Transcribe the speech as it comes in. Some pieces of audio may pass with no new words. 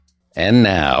And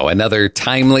now, another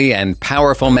timely and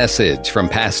powerful message from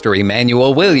Pastor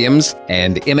Emmanuel Williams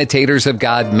and Imitators of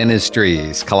God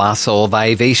Ministries, Colossal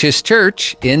Vivacious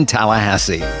Church in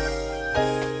Tallahassee.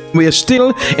 We are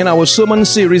still in our sermon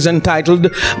series entitled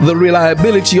The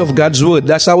Reliability of God's Word.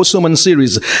 That's our sermon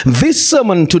series. This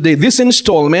sermon today, this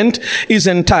installment is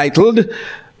entitled,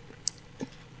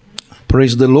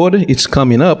 praise the Lord, it's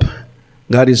coming up.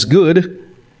 God is good.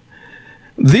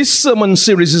 This sermon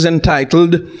series is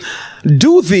entitled,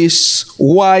 Do This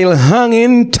While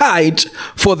Hanging Tight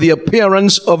for the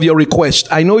Appearance of Your Request.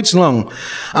 I know it's long.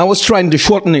 I was trying to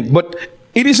shorten it, but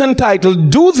it is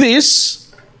entitled, Do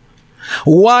This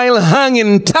While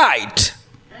Hanging Tight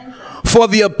for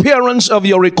the Appearance of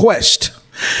Your Request.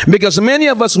 Because many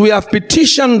of us, we have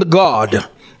petitioned God.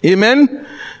 Amen.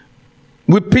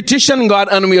 We petitioned God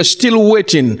and we are still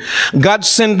waiting. God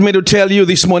sent me to tell you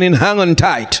this morning, hang on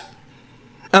tight.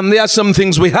 And there are some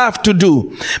things we have to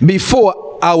do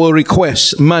before our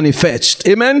requests manifest.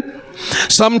 Amen.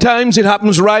 Sometimes it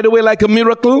happens right away like a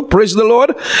miracle. Praise the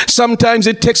Lord. Sometimes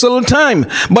it takes a little time.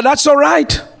 But that's all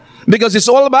right. Because it's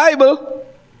all Bible.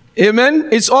 Amen.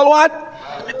 It's all what?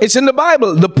 It's in the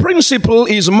Bible. The principle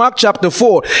is Mark chapter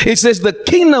 4. It says the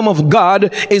kingdom of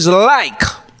God is like.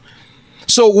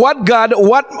 So what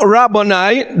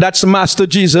Rabboni, that's Master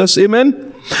Jesus,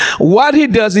 amen. What he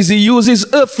does is he uses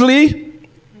earthly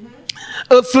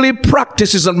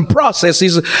practices and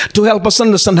processes to help us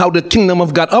understand how the kingdom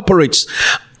of God operates.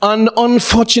 And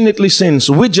unfortunately, saints,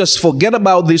 we just forget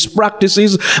about these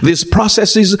practices, these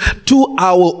processes to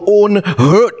our own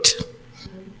hurt.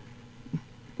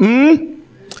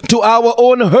 To our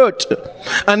own hurt.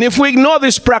 And if we ignore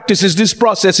these practices, these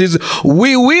processes,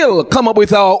 we will come up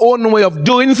with our own way of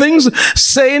doing things,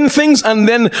 saying things, and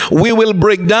then we will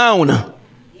break down.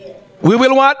 We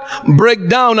will what? Break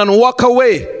down and walk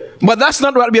away. But that's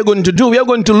not what we are going to do. We are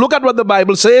going to look at what the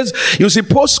Bible says. You see,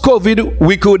 post-COVID,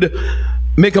 we could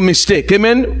make a mistake.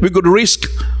 Amen? We could risk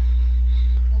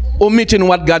omitting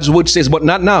what God's word says, but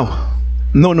not now.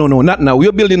 No, not now. We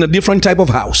are building a different type of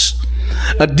house.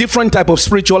 A different type of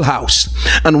spiritual house.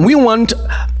 And we want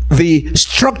the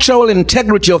structural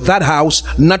integrity of that house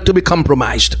not to be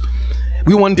compromised.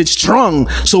 We want it strong,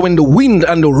 so when the wind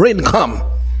and the rain come,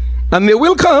 and they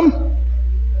will come,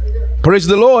 praise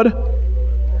the Lord,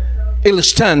 it'll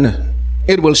stand.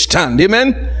 It will stand.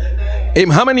 Amen?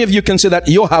 How many of you can say that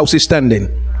your house is standing?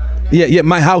 Yeah,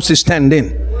 my house is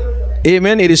standing.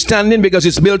 Amen? It is standing because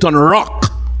it's built on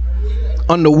rock,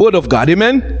 on the word of God.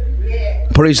 Amen?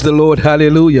 Praise the Lord.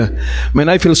 Hallelujah. Man,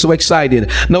 I feel so excited.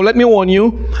 Now let me warn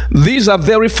you, these are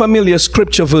very familiar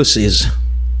scripture verses.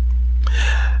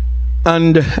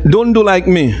 And don't do like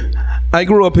me. I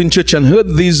grew up in church and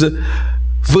heard these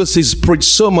verses preached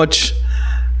so much.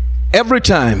 Every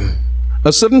time,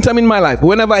 a certain time in my life,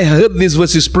 whenever I heard these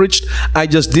verses preached, I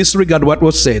just disregard what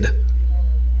was said.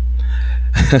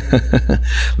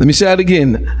 Let me say it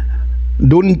again.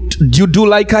 Don't you do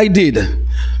like I did.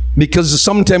 Because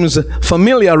sometimes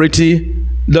familiarity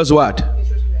does what?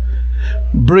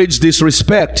 Breeds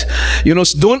disrespect. You know,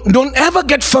 don't ever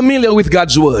get familiar with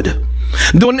God's word.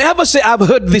 Don't ever say, I've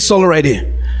heard this already.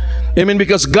 Amen.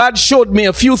 Because God showed me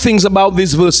a few things about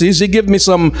these verses. He gave me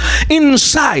some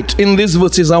insight in these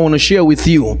verses I want to share with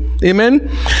you. Amen.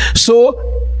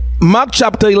 So Mark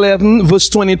chapter 11 verse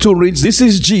 22 reads, this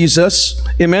is Jesus.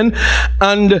 Amen.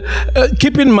 And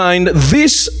keep in mind,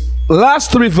 this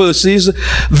last three verses,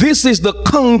 this is the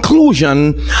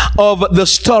conclusion of the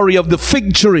story of the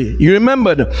fig tree. You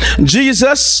remembered,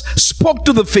 Jesus spoke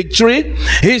to the fig tree.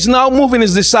 He's now moving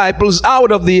his disciples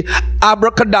out of the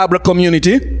abracadabra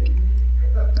community.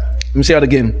 Let me say that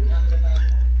again.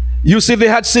 You see, they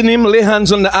had seen him lay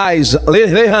hands on the eyes,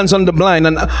 lay hands on the blind,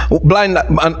 and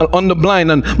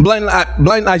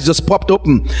blind eyes just popped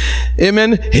open.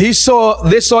 Amen. They saw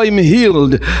him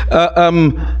healed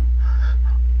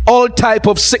all type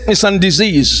of sickness and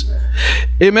disease.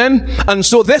 Amen. And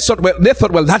so they thought,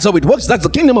 well, that's how it works. That's the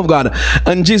kingdom of God.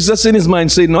 And Jesus in his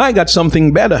mind said, no, I got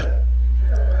something better.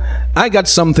 I got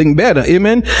something better.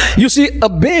 Amen. You see, a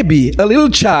baby, a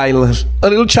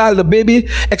baby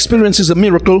experiences a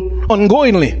miracle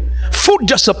ongoingly. Food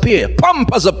just appear,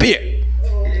 pampers appear.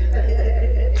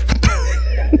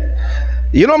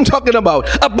 You know what I'm talking about?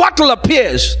 A bottle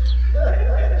appears.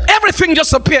 Everything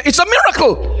just appears. It's a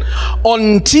miracle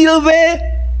until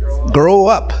they grow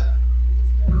up.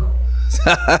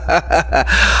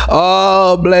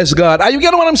 Oh, bless God. Are you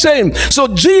getting what I'm saying? So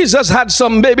Jesus had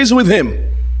some babies with him.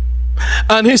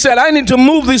 And he said, I need to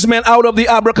move these men out of the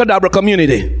abracadabra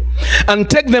community and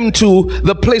take them to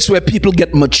the place where people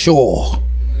get mature.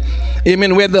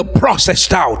 Amen. Where they're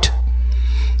processed out.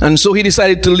 And so he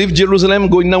decided to leave Jerusalem,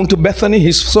 going down to Bethany.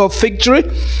 He saw a fig tree,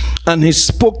 and he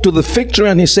spoke to the fig tree,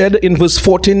 and he said in verse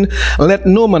 14, let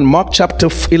no man, Mark chapter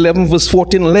 11, verse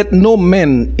 14, let no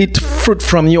man eat fruit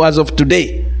from you as of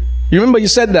today. You remember he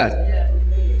said that?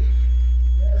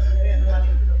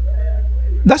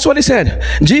 That's what he said.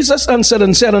 Jesus answered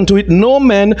and said unto it, no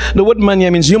man, the word man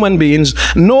here means human beings,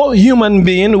 no human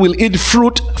being will eat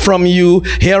fruit from you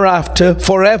hereafter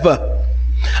forever.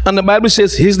 And the Bible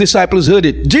says his disciples heard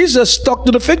it. Jesus talked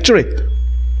to the fig tree.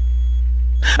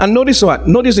 And notice what?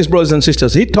 Notice this, brothers and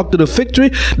sisters. He talked to the fig tree.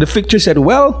 The fig tree said,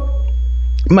 well,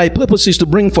 my purpose is to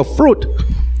bring forth fruit.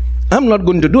 I'm not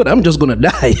going to do it. I'm just going to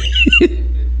die.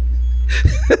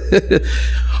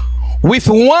 With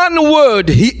one word,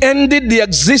 he ended the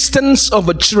existence of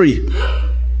a tree.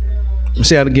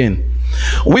 Say it again.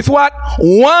 With what?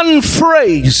 One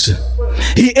phrase.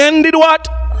 He ended what?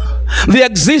 The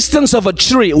existence of a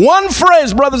tree. One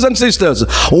phrase, brothers and sisters.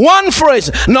 One phrase.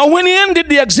 Now, when he ended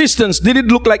the existence, did it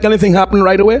look like anything happened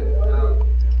right away?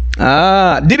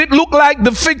 Did it look like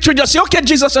the fig tree just said, okay,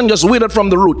 Jesus, and just withered from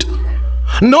the root?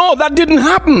 No, that didn't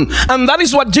happen. And that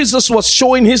is what Jesus was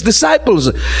showing his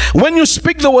disciples. When you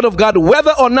speak the word of God,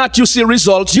 whether or not you see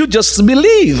results, you just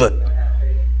believe.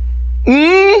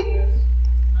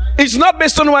 It's not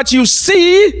based on what you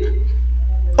see,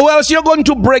 or else you're going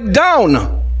to break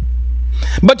down.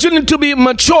 But you need to be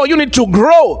mature, you need to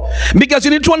grow, because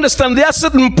you need to understand there are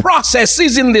certain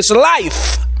processes in this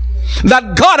life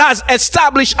that God has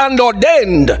established and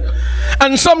ordained.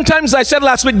 And sometimes, I said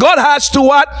last week, God has to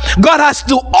what? God has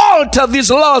to alter these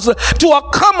laws to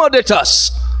accommodate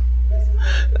us.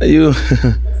 Are you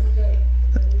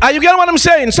getting what I'm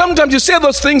saying? Sometimes you say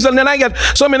those things and then I get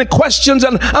so many questions,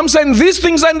 and I'm saying these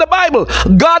things are in the Bible.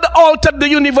 God altered the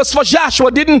universe for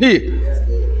Joshua, didn't he?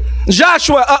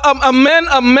 Joshua, a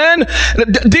man,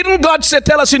 didn't God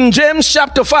tell us in James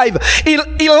chapter 5,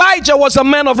 Elijah was a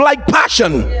man of like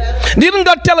passion. Didn't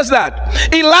God tell us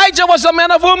that? Elijah was a man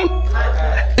of whom?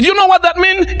 Do you know what that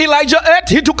means? Elijah ate,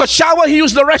 he took a shower, he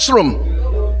used the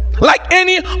restroom. Like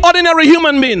any ordinary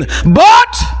human being.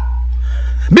 But,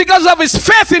 because of his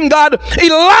faith in God,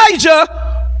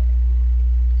 Elijah,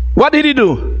 what did he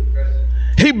do?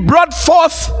 He brought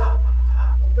forth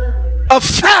a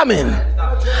famine,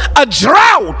 a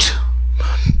drought,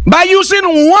 by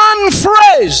using one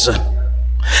phrase.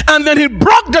 And then he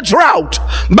broke the drought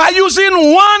by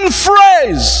using one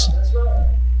phrase.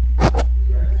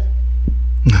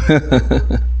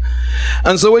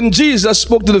 And so when Jesus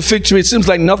spoke to the fig tree, it seems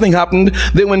like nothing happened.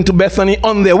 They went to Bethany.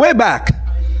 On their way back,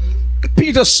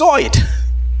 Peter saw it.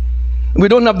 We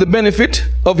don't have the benefit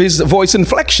of his voice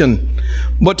inflection,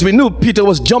 but we knew Peter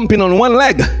was jumping on one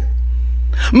leg.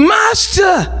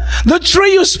 Master, the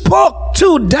tree you spoke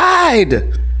to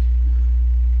died.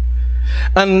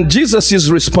 And Jesus'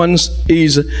 response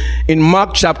is in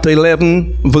Mark chapter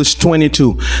 11 verse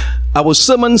 22. Our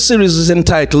sermon series is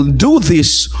entitled, Do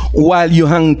This While You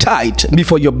Hang Tight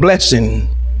Before Your Blessing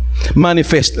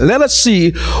Manifest. Let us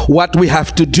see what we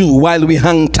have to do while we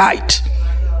hang tight.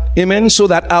 Amen. So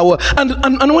that our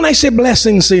and when I say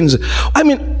blessing, saints, I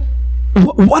mean,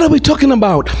 what are we talking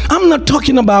about? I'm not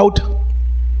talking about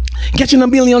getting $1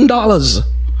 billion.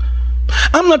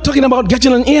 I'm not talking about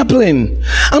getting an airplane.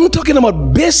 I'm talking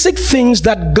about basic things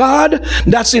that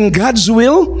that's in God's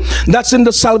will, that's in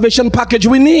the salvation package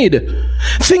we need.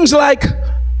 Things like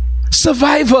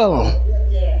survival.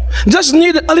 Just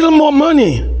need a little more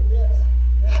money.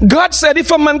 God said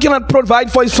if a man cannot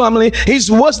provide for his family, he's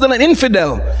worse than an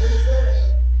infidel.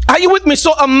 Are you with me?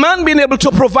 So a man being able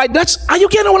to provide, are you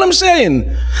getting what I'm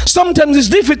saying? Sometimes it's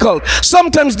difficult.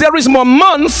 Sometimes there is more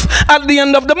month at the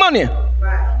end of the money.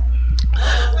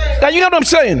 You get what I'm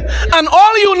saying? And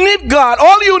all you need, God,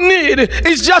 all you need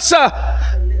is just a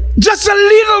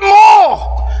little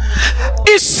more.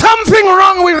 Is something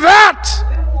wrong with that?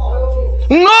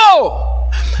 No.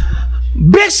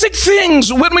 Basic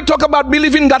things when we talk about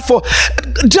believing God for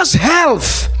just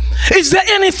health. Is there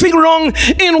anything wrong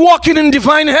in walking in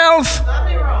divine health?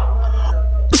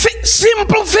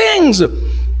 Simple things.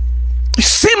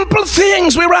 Simple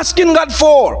things we're asking God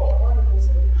for.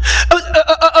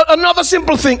 Another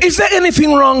simple thing. Is there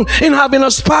anything wrong in having a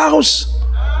spouse?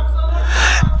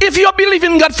 If you're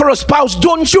believing God for a spouse,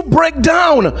 don't you break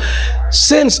down.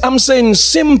 Since I'm saying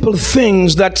simple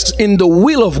things that's in the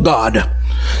will of God.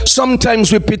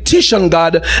 Sometimes we petition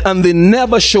God and they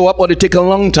never show up, or they take a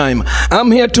long time.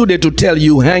 I'm here today to tell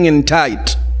you, hanging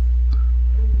tight.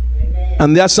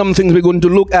 And there are some things we're going to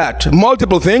look at.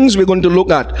 Multiple things we're going to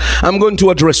look at. I'm going to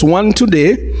address one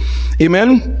today.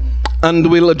 Amen.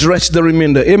 And we'll address the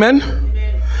remainder. Amen.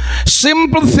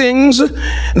 Simple things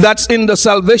that's in the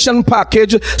salvation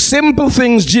package, simple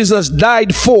things Jesus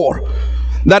died for,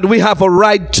 that we have a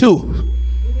right to.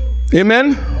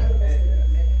 Amen?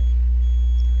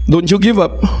 Don't you give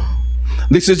up.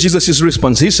 This is Jesus'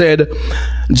 response. He said,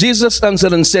 Jesus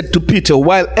answered and said to Peter,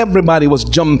 while everybody was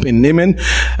jumping, amen,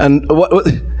 and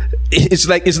it's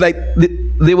like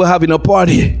they were having a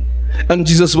party, and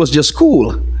Jesus was just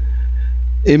cool.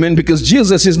 Amen. Because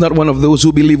Jesus is not one of those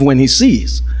who believe when he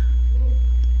sees.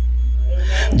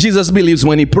 Jesus believes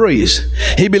when he prays.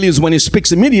 He believes when he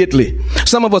speaks immediately.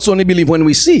 Some of us only believe when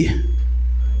we see.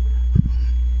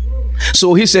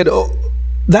 So he said, oh,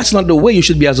 that's not the way you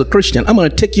should be as a Christian. I'm going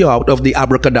to take you out of the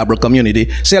abracadabra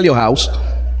community. Sell your house.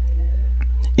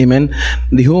 Amen.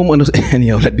 The home,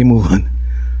 anyhow, let me move on.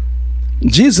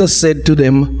 Jesus said to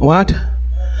them, what?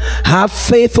 Have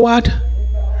faith, what?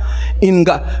 In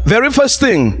God. Very first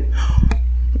thing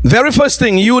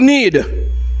you need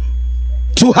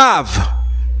to have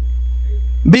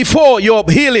before your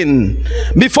healing,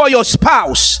 before your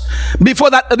spouse, before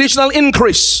that additional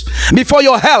increase, before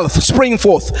your health spring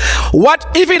forth. What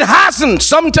if it hasn't?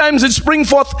 Sometimes it spring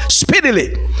forth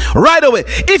speedily, right away.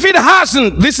 If it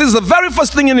hasn't, this is the very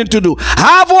first thing you need to do.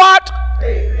 Have what?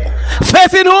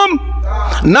 Faith in whom?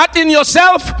 Not in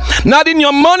yourself, not in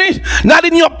your money, not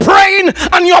in your praying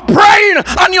and your praying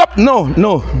and your...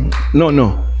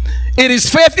 No. It is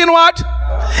faith in what?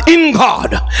 In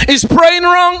God. Is praying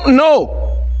wrong? No.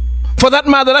 For that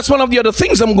matter, that's one of the other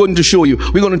things I'm going to show you.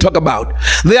 We're going to talk about.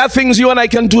 There are things you and I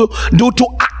can do to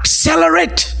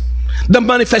accelerate the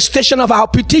manifestation of our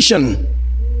petition.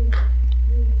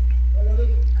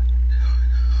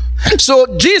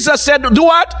 So Jesus said, do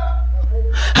what?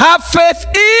 Have faith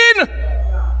in.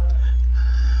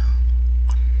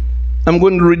 I'm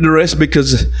going to read the rest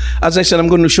because, as I said, I'm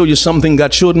going to show you something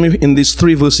God showed me in these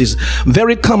 3 verses.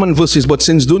 Very common verses, but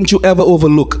since don't you ever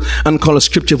overlook and call a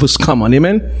scripture verse common.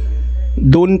 Amen?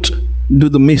 Don't do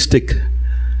the mistake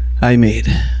I made.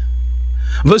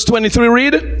 Verse 23,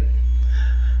 read.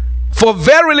 For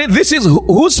verily, this is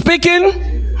who's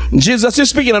speaking? Jesus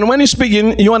is speaking. And when he's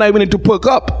speaking, you and I, we need to perk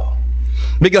up.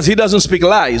 Because he doesn't speak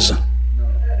lies.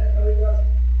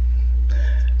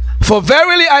 For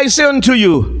verily I say unto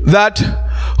you, that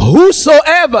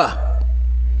whosoever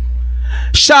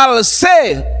shall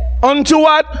say unto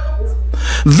what?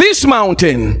 This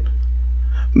mountain,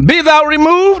 be thou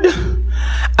removed,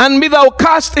 and be thou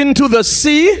cast into the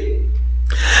sea,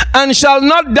 and shall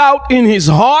not doubt in his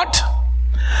heart,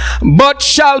 but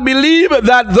shall believe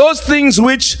that those things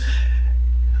which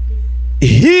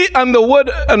he, and the word,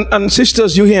 and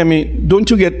sisters, you hear me, don't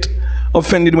you get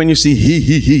offended when you see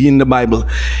he in the Bible.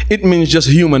 It means just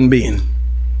human being.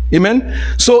 Amen.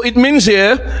 So it means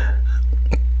here,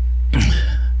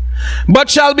 but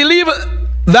shall believe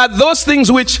that those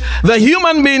things which the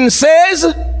human being says,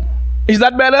 is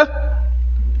that better?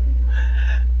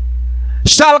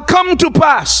 Shall come to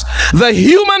pass. The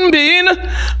human being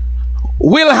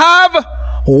will have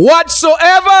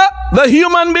whatsoever the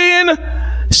human being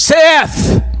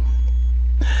saith.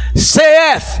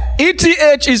 Saith.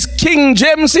 ETH is King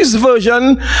James's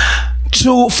version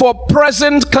for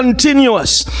present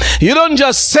continuous. You don't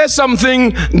just say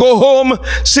something, go home,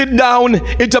 sit down,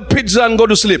 eat a pizza and go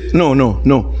to sleep. No.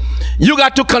 You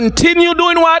got to continue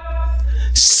doing what?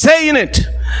 Saying it,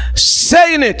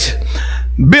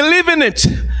 believing it.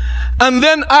 And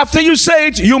then after you say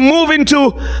it, you move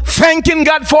into thanking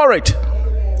God for it.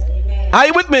 Are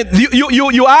you with me?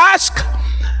 You ask,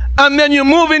 and then you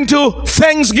move into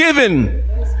thanksgiving.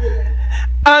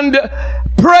 And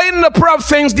praying the prayer of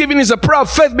thanksgiving is a prayer of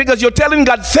faith, because you're telling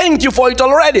God thank you for it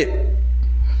already.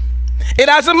 It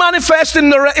hasn't manifested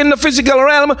in the physical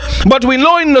realm, but we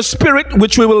know in the spirit,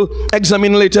 which we will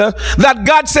examine later, that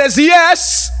God says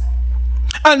yes.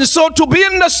 And so to be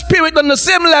in the spirit on the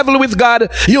same level with God,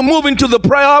 you move into the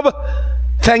prayer of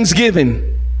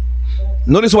thanksgiving.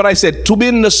 Notice what I said, to be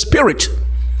in the spirit,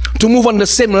 to move on the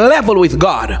same level with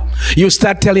God, you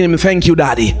start telling him, thank you,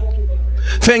 Daddy.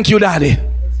 Thank you, Daddy.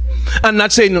 And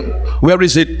not saying, where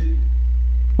is it?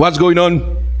 What's going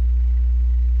on?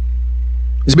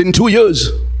 It's been 2 years.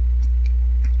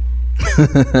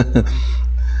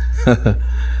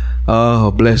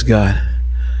 Oh, bless God.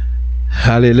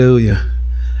 Hallelujah.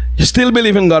 You still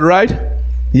believe in God, right?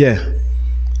 Yeah.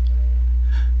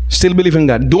 Still believe in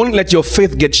God. Don't let your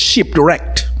faith get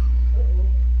shipwrecked.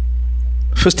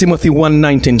 1 Timothy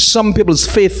 1:19. Some people's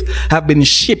faith have been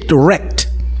shipwrecked.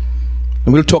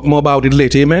 And we'll talk more about it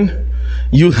later. Amen.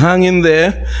 You hang in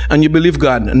there and you believe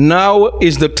God. Now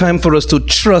is the time for us to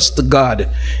trust God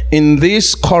in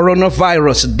these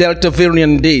coronavirus Delta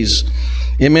variant days.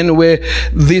 Amen. Where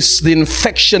the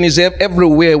infection is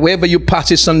everywhere, wherever you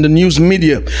pass, it's on the news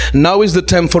media. Now is the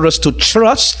time for us to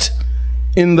trust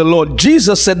in the Lord.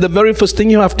 Jesus said the very first thing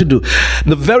you have to do,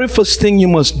 the very first thing you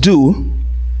must do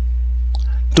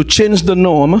to change the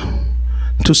norm,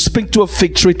 to speak to a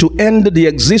fig tree, to end the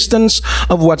existence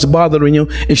of what's bothering you,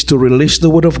 is to release the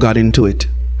word of God into it.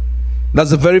 That's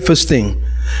the very first thing.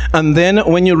 And then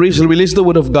when you release the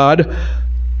word of God,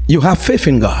 you have faith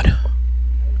in God.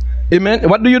 Amen.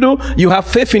 What do? You have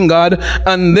faith in God.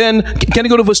 And then, can you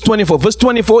go to verse 24? Verse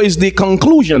 24 is the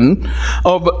conclusion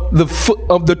of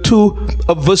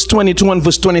verse 22 and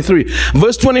verse 23.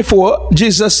 Verse 24,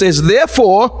 Jesus says,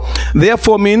 therefore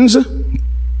means,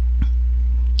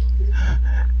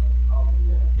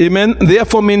 amen,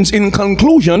 therefore means in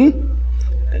conclusion,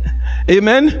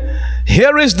 amen.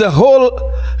 Here is the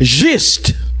whole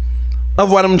gist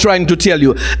of what I'm trying to tell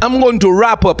you. I'm going to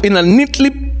wrap up in a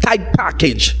neatly tight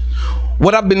package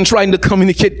what I've been trying to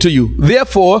communicate to you.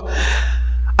 Therefore,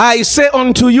 I say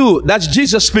unto you, that's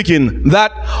Jesus speaking,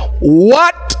 that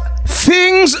what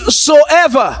things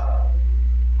soever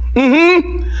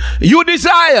you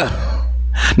desire.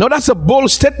 Now that's a bold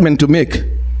statement to make.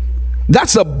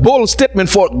 That's a bold statement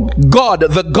for God,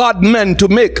 the God-man, to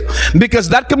make, because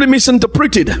that can be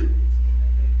misinterpreted.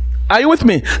 Are you with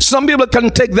me? Some people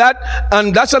can take that,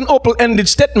 and that's an open-ended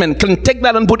statement, can take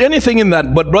that and put anything in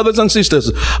that. But brothers and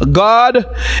sisters, God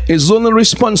is only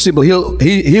responsible.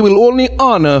 He will only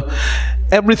honor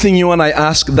everything you and I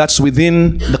ask that's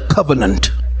within the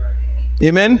covenant.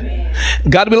 Amen?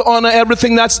 God will honor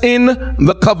everything that's in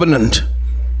the covenant.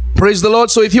 Praise the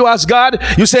Lord. So if you ask God,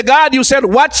 you say, God, you said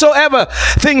whatsoever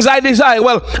things I desire.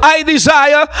 Well, I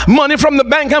desire money from the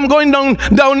bank. I'm going down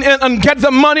and get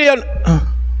the money. And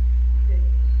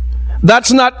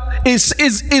that's not, is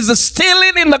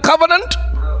stealing in the covenant?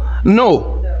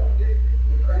 No.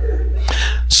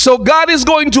 So God is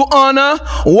going to honor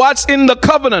what's in the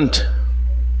covenant.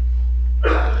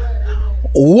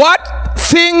 What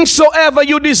things soever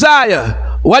you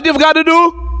desire. What you've got to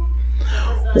do?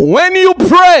 When you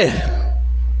pray,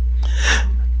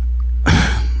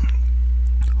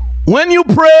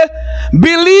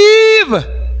 believe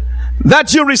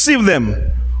that you receive them.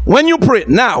 When you pray,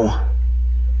 now,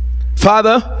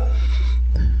 Father,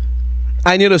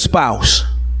 I need a spouse.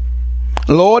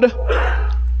 Lord,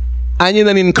 I need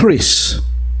an increase.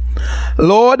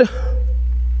 Lord,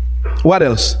 what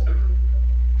else?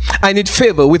 I need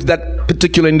favor with that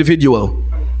particular individual.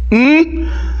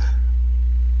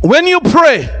 When you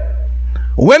pray,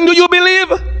 when do you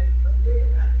believe?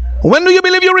 When do you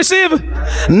believe you receive?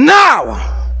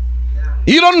 Now.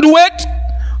 You don't wait.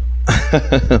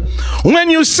 When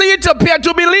you see it appear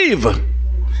to believe.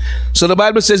 So the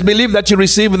Bible says, believe that you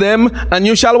receive them, and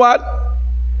you shall what?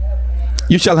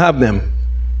 You shall have them.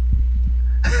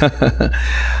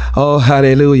 Oh,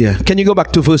 hallelujah. Can you go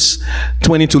back to verse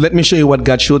 22? Let me show you what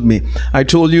God showed me. I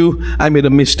told you I made a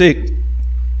mistake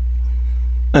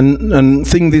and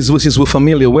think these verses were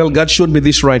familiar. Well, God showed me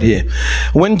this right here.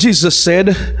 When Jesus said,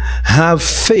 have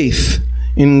faith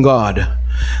in God,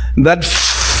 that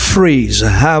phrase,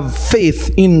 have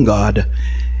faith in God,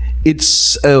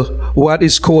 it's what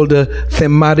is called a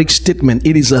thematic statement.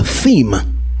 It is a theme.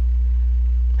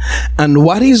 And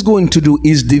what he's going to do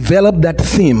is develop that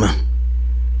theme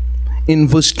in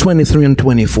verse 23 and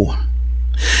 24.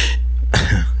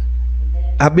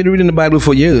 I've been reading the Bible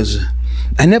for years.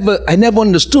 I never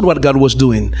understood what God was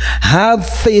doing. Have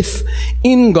faith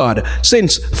in God.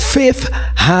 Since faith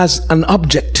has an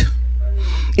object.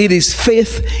 It is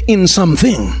faith in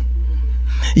something.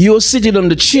 You're sitting on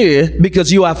the chair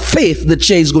because you have faith the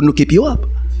chair is going to keep you up.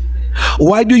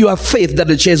 Why do you have faith that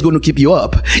the chair is going to keep you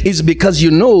up? It's because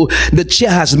you know the chair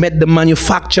has met the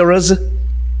manufacturer's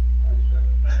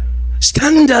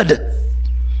standard.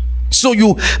 So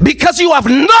because you have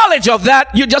knowledge of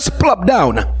that, you just plop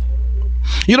down.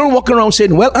 You don't walk around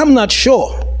saying, well, I'm not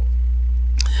sure.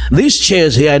 These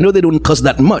chairs here, I know they don't cost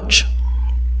that much.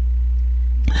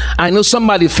 I know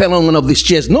somebody fell on one of these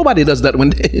chairs. Nobody does that.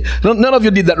 None of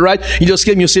you did that, right? You just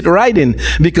came, you sit right in.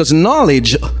 Because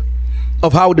knowledge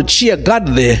of how the chair got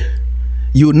there,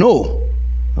 you know.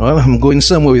 Well, I'm going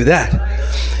somewhere with that.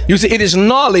 You see, it is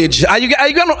knowledge. Are you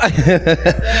going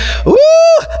to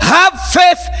have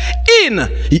faith in?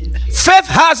 Faith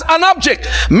has an object.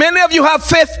 Many of you have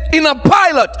faith in a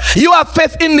pilot. You have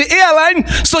faith in the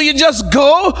airline. So you just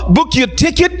go, book your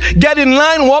ticket, get in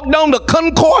line, walk down the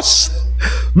concourse.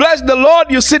 Bless the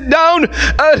Lord. You sit down,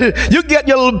 you get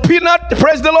your little peanut,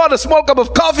 praise the Lord, a small cup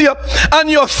of coffee, and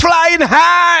you're flying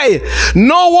high.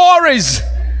 No worries.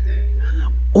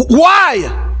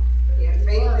 Why?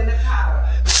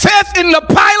 Faith in the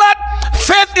pilot,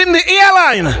 Faith in the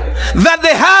airline, that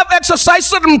they have exercised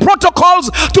certain protocols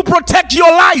to protect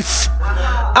your life.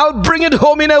 I'll bring it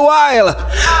home in a while.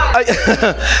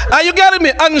 Are you getting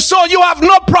me? And so you have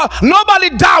nobody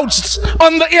doubts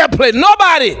on the airplane.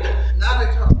 Nobody.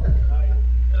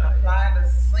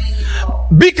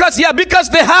 Because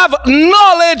they have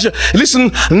knowledge.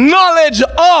 Listen, knowledge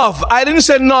of. I didn't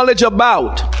say knowledge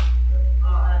about.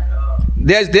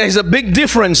 There's a big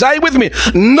difference. Are you with me?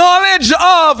 Knowledge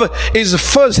of is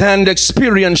first-hand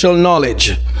experiential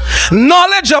knowledge.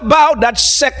 Knowledge about, that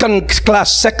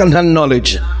second-hand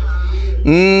knowledge.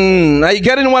 Are you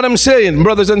getting what I'm saying,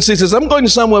 brothers and sisters? I'm going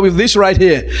somewhere with this right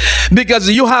here. Because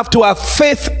you have to have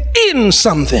faith in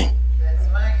something.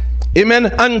 Amen.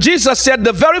 And Jesus said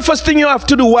the very first thing you have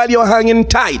to do while you're hanging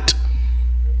tight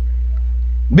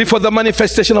before the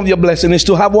manifestation of your blessing is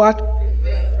to have what?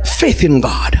 Faith in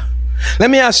God.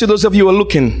 Let me ask you, those of you who are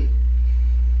looking,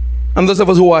 and those of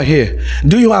us who are here,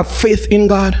 do you have faith in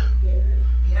God?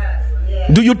 Yes.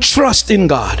 Do you trust in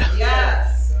God?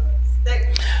 Yes.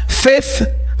 Faith,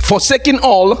 forsaking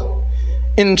all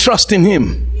in trusting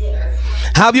Him.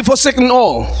 Yes. Have you forsaken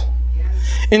all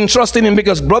in trusting Him?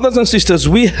 Because, brothers and sisters,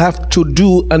 we have to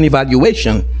do an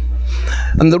evaluation.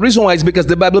 And the reason why is because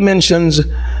the Bible mentions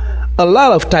a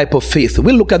lot of type of faith.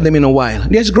 We'll look at them in a while.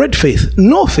 There's great faith,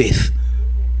 no faith,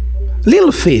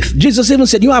 little faith. Jesus even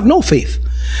said, you have no faith.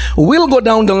 We'll go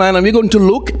down the line and we're going to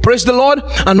look, praise the Lord,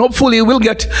 and hopefully we'll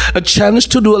get a chance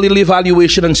to do a little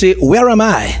evaluation and say, where am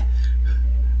I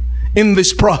in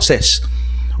this process?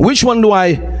 Which one do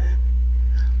I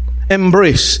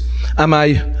embrace? Am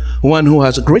I one who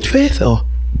has great faith, or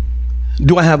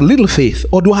do I have little faith,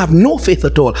 or do I have no faith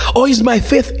at all? Or is my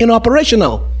faith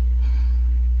inoperational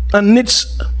and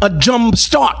needs a jump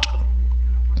start?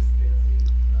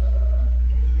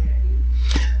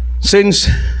 Since,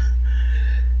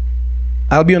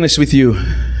 I'll be honest with you,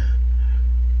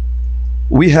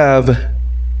 we have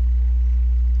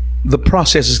the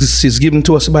process is given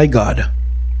to us by God.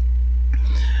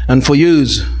 And for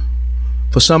years,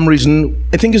 for some reason,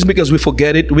 I think it's because we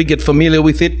forget it, we get familiar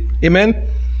with it. Amen?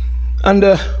 And,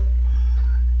 then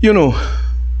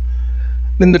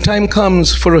the time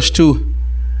comes for us to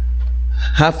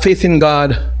have faith in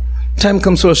God. Time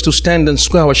comes for us to stand and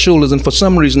square our shoulders, and for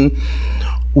some reason,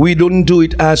 we don't do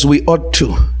it as we ought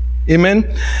to.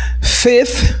 Amen?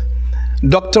 Faith,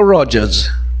 Dr. Rogers,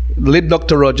 late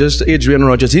Dr. Rogers, Adrian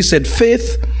Rogers, he said,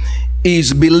 faith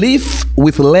is belief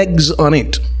with legs on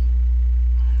it.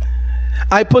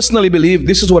 I personally believe,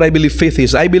 this is what I believe faith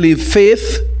is. I believe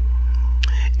faith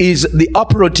is the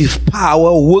operative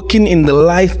power working in the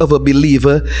life of a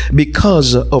believer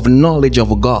because of knowledge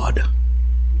of God.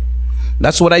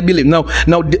 That's what I believe. Now,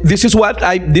 this is what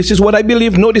I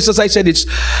believe. Notice, as I said, it's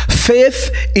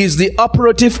faith is the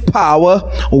operative power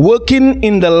working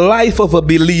in the life of a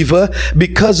believer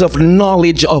because of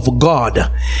knowledge of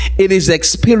God. It is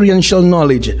experiential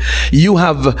knowledge. You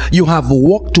have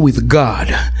walked with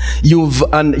God. You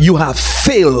have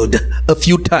failed a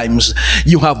few times.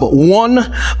 You have won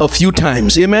a few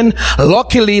times. Amen.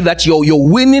 Luckily that your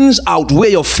winnings outweigh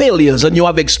your failures, and you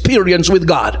have experience with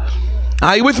God.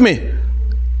 Are you with me?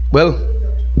 Well,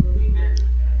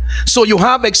 so you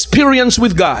have experience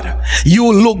with God. You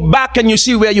look back and you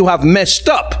see where you have messed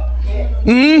up.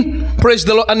 Praise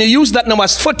the Lord. And you use that now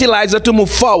as fertilizer to move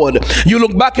forward. You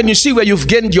look back and you see where you've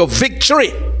gained your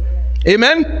victory.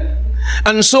 Amen.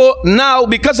 And so now,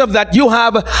 because of that, you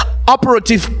have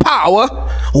operative power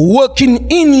working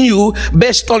in you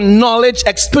based on knowledge,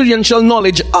 experiential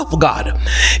knowledge of God.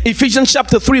 Ephesians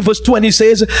chapter 3 verse 20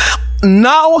 says,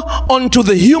 now unto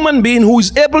the human being who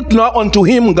is able to, now unto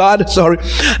him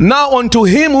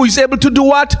who is able to do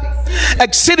what?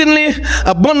 Exceedingly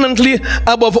abundantly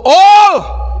above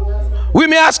all we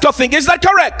may ask or think. Is that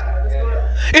correct?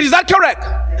 Is that correct?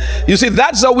 You see,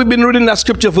 that's how we've been reading that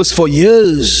scripture verse for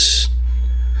years,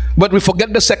 but we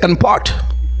forget the second part.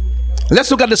 Let's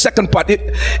look at the second part.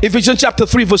 Ephesians chapter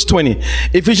 3 verse 20.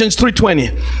 Ephesians 3:20.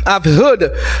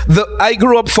 I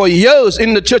grew up for years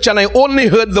in the church and I only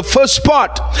heard the first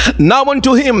part. Now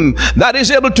unto him that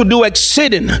is able to do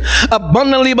exceeding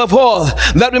abundantly above all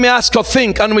that we may ask or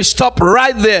think, and we stop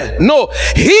right there. No,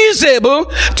 he's able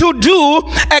to do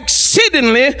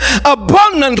exceedingly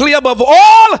abundantly above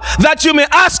all that you may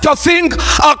ask or think,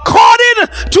 according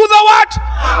to the what?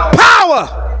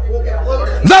 Power.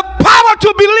 The power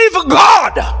to believe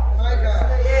God.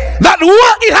 That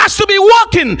it has to be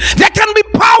working. There can be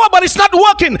power, but it's not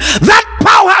working. That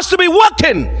power has to be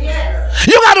working.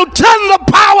 You got to turn the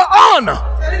power on.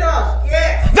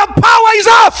 The power is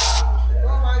off.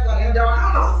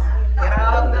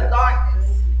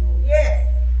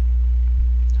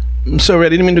 sorry, I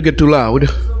didn't mean to get too loud.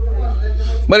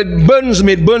 But it burns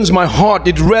me, it burns my heart.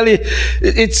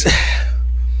 It's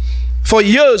for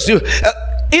years.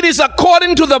 It is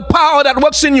according to the power that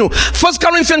works in you. 1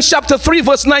 Corinthians chapter 3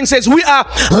 verse 9 says, we are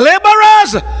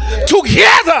laborers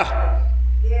together.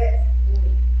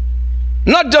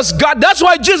 Not just God. That's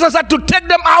why Jesus had to take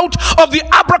them out of the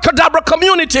abracadabra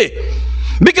community.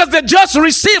 Because they just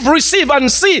receive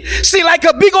and see like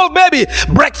a big old baby.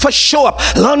 Breakfast show up,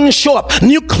 lunch show up,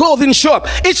 new clothing show up.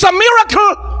 It's a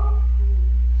miracle.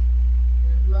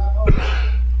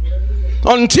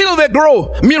 Until they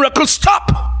grow, miracles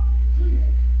stop.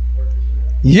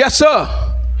 Yes, sir.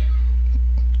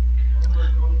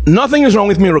 Nothing is wrong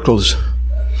with miracles.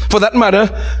 For that matter,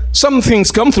 some things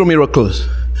come through miracles.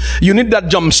 You need that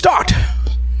jump start,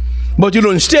 but you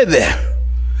don't stay there.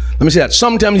 Let me say that.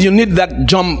 Sometimes you need that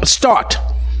jump start.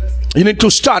 You need to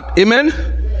start. Amen.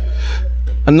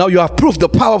 And now you have proof the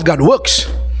power of God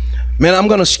works. Man, I'm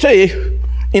going to stay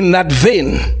in that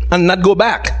vein and not go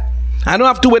back. I don't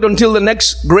have to wait until the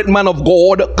next great man of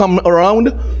God come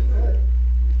around.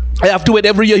 I have to wait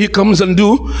every year he comes and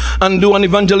do an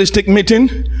evangelistic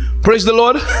meeting. Praise the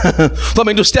Lord. For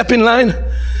me to step in line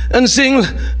and sing,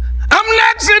 I'm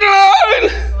next in line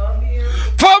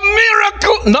for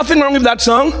miracle. Nothing wrong with that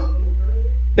song.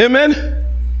 Amen.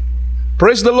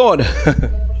 Praise the Lord.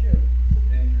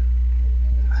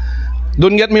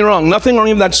 Don't get me wrong. Nothing wrong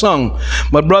with that song.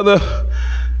 But brother,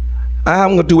 I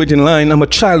haven't got to wait in line. I'm a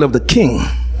child of the King.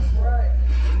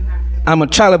 I'm a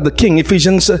child of the King.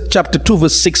 Ephesians chapter 2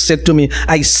 verse 6 said to me,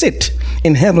 I sit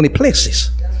in heavenly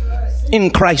places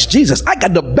in Christ Jesus. I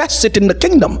got the best seat in the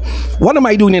kingdom. What am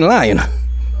I doing in line?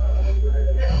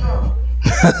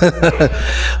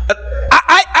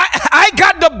 I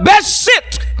got the best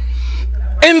seat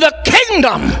in the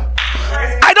kingdom.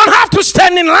 I don't have to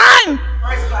stand in line.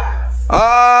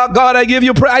 God, I give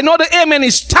you praise. I know the amen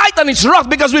is tight and it's rough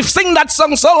because we've sing that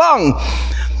song so long.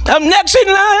 I'm next in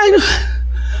line.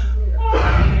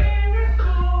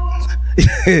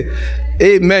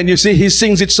 Amen. You see, he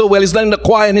sings it so well. He's not in the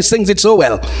choir and he sings it so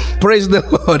well. Praise the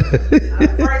Lord.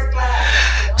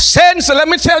 Saints, let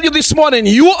me tell you this morning,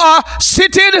 you are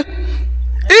seated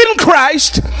in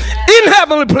Christ in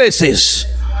heavenly places.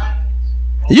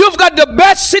 You've got the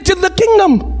best seat in the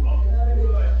kingdom.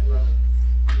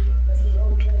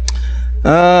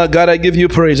 God, I give you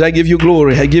praise. I give you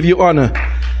glory. I give you honor.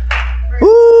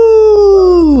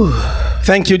 Ooh,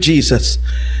 thank you, Jesus.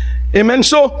 Amen.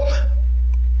 So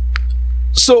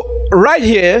right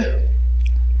here,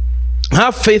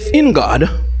 have faith in God.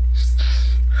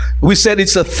 We said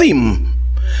it's a theme,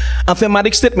 a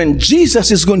thematic statement.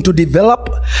 Jesus is going to develop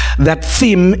that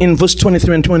theme in verse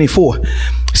 23 and 24.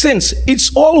 Since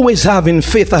it's always having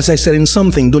faith, as I said, in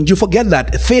something. Don't you forget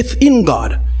that. Faith in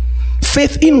God.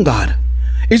 Faith in God.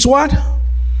 It's what?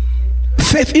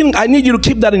 Faith in, I need you to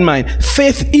keep that in mind.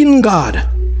 Faith in God.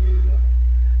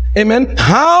 Amen.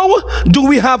 How do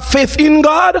we have faith in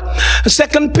God?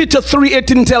 2 Peter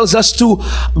 3:18 tells us to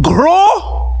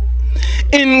grow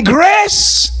in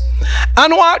grace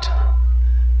and what?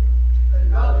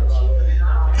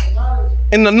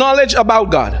 In the knowledge about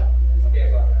God.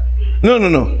 No.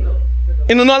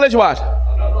 In the knowledge what?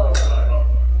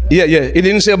 Yeah. It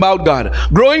didn't say about God.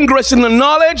 Grow in grace in the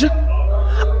knowledge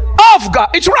of God.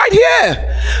 It's right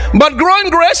here. But grow in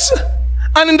grace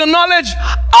and in the knowledge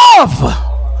of,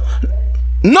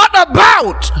 not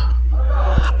about,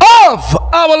 of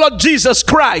our Lord Jesus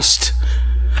Christ.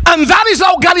 And that is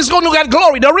how God is going to get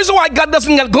glory. The reason why God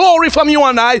doesn't get glory from you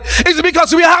and I is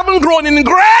because we haven't grown in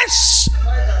grace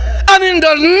and in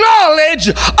the knowledge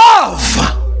of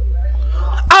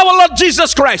our Lord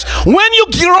Jesus Christ. When you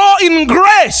grow in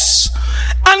grace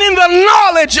and in the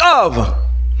knowledge of,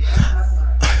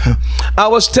 I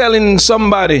was telling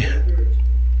somebody,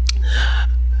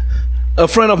 a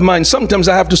friend of mine, sometimes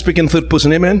I have to speak in third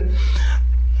person, amen.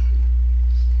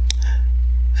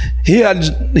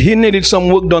 He needed some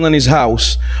work done on his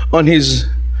house, on his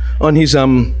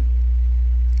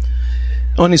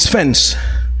fence.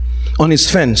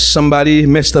 Somebody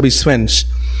messed up his fence,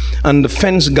 and the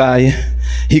fence guy,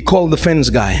 he called the fence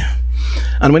guy,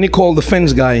 and when he called the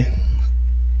fence guy,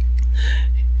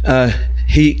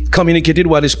 he communicated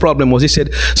what his problem was. He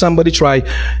said, somebody try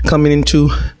coming into,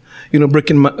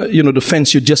 breaking my, the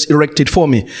fence you just erected for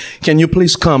me. Can you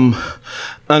please come?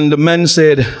 And the man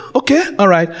said, okay, all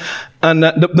right. And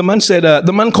the man said,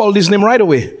 the man called his name right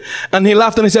away. And he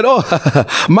laughed and he said, oh,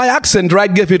 my accent,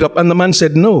 right, gave it up. And the man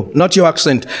said, no, not your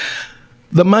accent.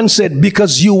 The man said,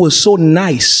 because you were so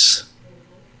nice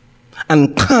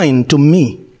and kind to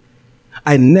me,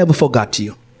 I never forgot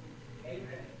you.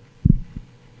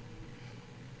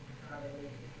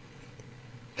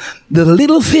 The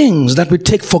little things that we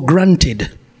take for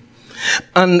granted.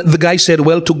 And the guy said,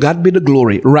 well, to God be the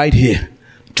glory right here.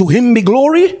 To him be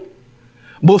glory,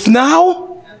 both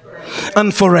now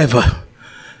and forever.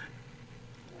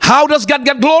 How does God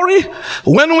get glory?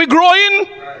 When we grow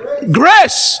in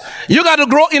grace. You got to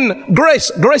grow in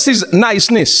grace. Grace is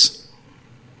niceness.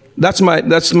 That's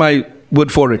my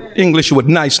word for it. English word,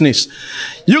 niceness.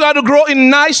 You got to grow in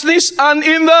niceness and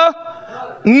in the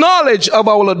knowledge of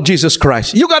our Lord Jesus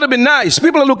Christ. You got to be nice.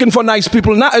 People are looking for nice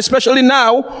people now, especially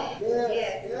now.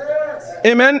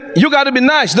 Amen. You got to be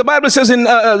nice. The Bible says in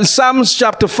Psalms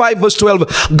chapter 5 verse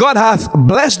 12, God hath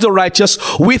blessed the righteous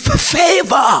with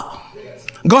favor.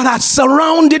 God hath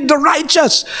surrounded the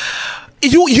righteous.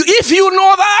 If you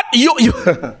know that,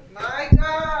 my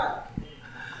God.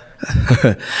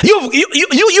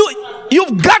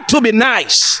 You've got to be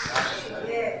nice.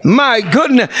 My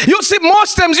goodness. You see,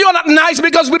 most times you are not nice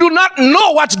because we do not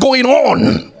know what's going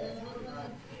on.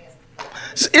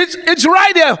 It's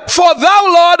right there. For thou,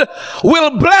 Lord,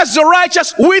 will bless the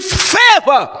righteous with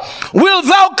favor. Will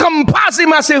thou compass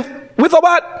him as if with a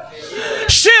what?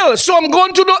 Shield. So I'm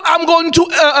going to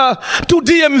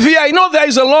DMV. I know there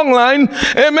is a long line.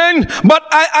 Amen. But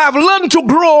I have learned to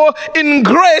grow in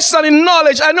grace and in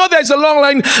knowledge. I know there is a long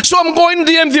line. So I'm going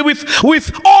DMV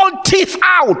with all teeth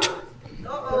out.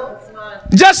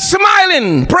 Just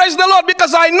smiling. Praise the Lord.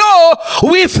 Because I know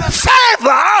with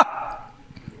favor,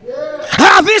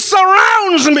 how this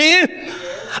surrounds me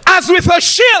as with a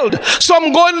shield. So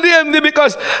I'm going to DMV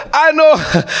because I know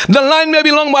the line may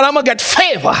be long, but I'm going to get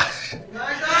favor.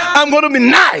 I'm going to be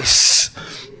nice.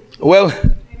 Well,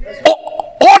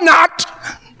 or not.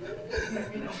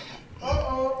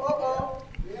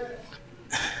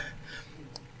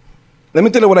 Let me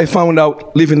tell you what I found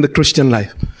out living the Christian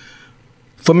life.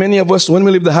 For many of us, when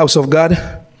we leave the house of God,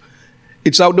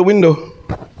 it's out the window.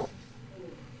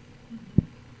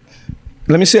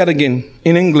 Let me say it again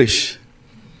in English.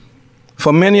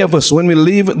 For many of us, when we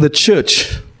leave the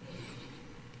church,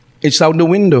 it's out the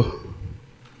window.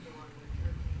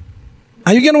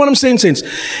 Are you getting what I'm saying, saints?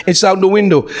 It's out the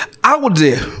window. Out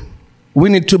there, we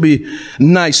need to be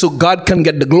nice so God can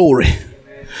get the glory.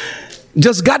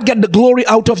 Does God get the glory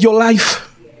out of your life?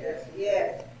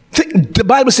 The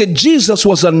Bible said Jesus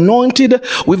was anointed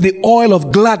with the oil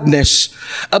of gladness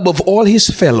above all his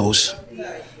fellows.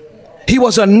 He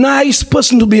was a nice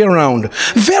person to be around.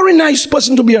 Very nice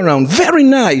person to be around. Very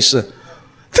nice.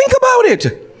 Think about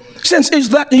it. Since is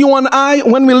that you and I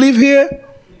when we live here?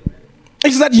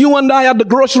 Is that you and I at the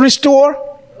grocery store?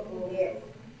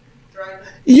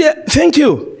 Yeah, thank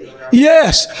you.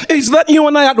 Yes. Is that you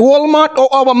and I at Walmart?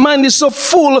 Or our mind is so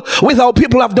full with how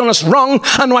people have done us wrong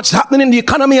and what's happening in the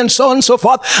economy and so on and so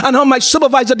forth, and how my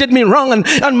supervisor did me wrong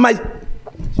and my...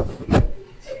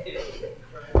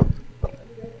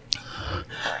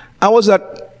 I was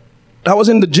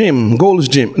in the gym,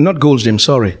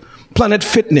 Planet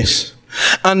Fitness,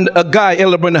 and a guy,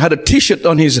 Elder Brenda, had a T-shirt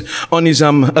on his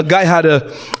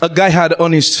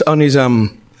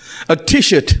a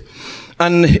T-shirt,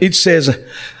 and it says,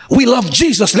 "We love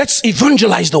Jesus. Let's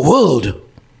evangelize the world."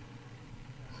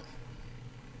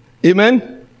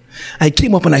 Amen. I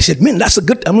came up and I said, "Man, that's a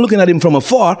good." I'm looking at him from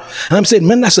afar, and I'm saying,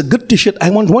 "Man, that's a good T-shirt.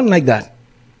 I want one like that."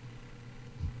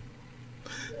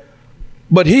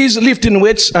 But he's lifting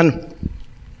weights and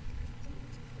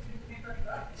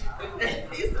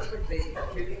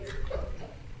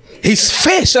his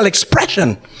facial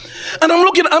expression. And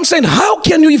I'm saying, how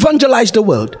can you evangelize the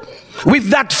world with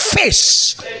that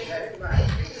face?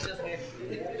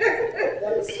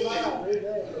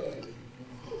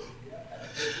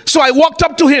 So I walked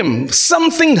up to him.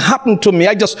 Something happened to me.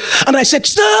 I said,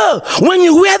 "Sir, when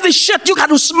you wear this shirt, you got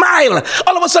to smile."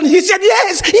 All of a sudden, he said,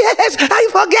 yes,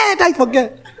 I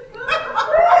forget.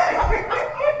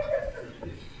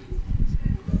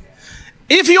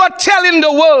 If you are telling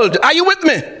the world, are you with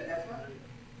me?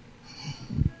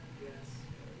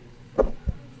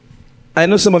 I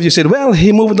know some of you said, "Well,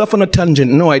 he moved off on a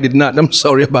tangent." No, I did not. I'm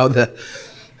sorry about that.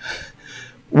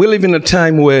 We live in a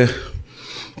time where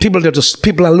people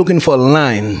are looking for a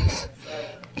line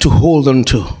to hold on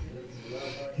to,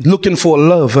 looking for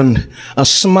love and a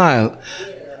smile.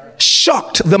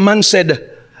 Shocked, the man said,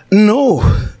 "No,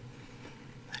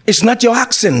 it's not your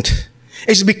accent.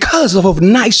 It's because of how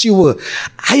nice you were.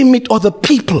 I meet other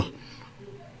people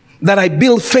that I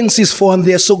build fences for, and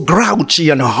they're so grouchy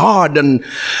and hard and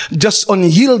just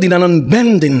unyielding and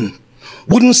unbending.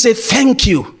 Wouldn't say thank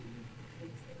you.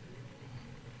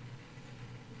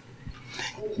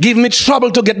 Give me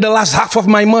trouble to get the last half of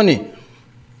my money."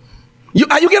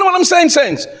 Are you getting what I'm saying,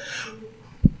 saints?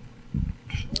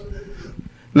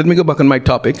 Let me go back on my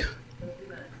topic.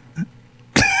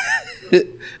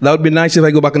 That would be nice if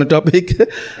I go back on the topic.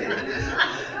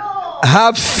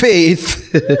 Have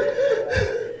faith.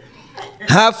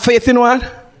 Have faith in what?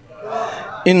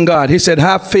 In God. He said,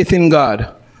 have faith in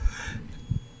God.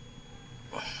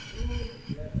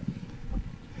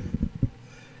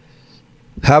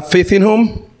 Have faith in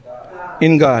whom?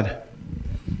 In God.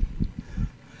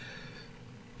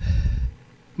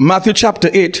 Matthew chapter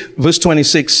 8, verse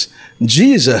 26.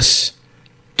 Jesus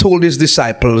told his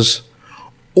disciples,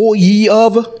 O ye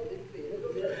of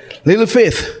little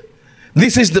faith.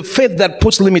 This is the faith that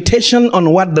puts limitation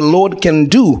on what the Lord can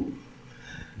do.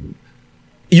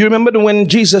 You remember when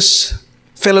Jesus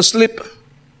fell asleep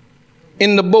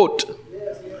in the boat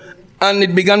and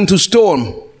it began to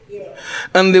storm?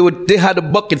 And they had a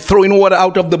bucket throwing water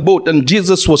out of the boat and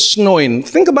Jesus was snoring.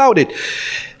 Think about it.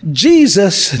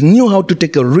 Jesus knew how to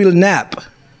take a real nap.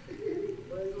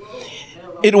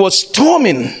 It was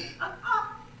storming.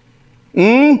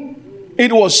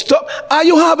 It was Are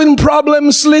you having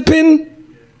problems sleeping?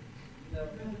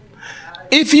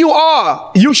 If you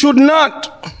are, you should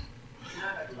not.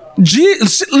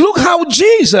 Look how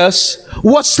Jesus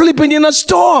was sleeping in a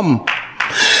storm.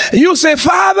 You say,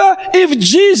 Father, if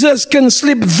Jesus can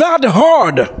sleep that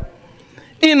hard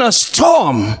in a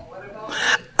storm,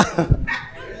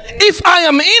 if I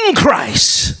am in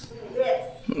Christ,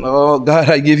 oh God,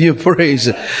 I give you praise.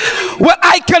 Well,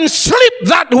 I can sleep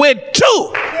that way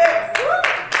too.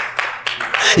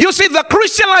 You see, the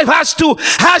Christian life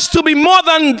has to be more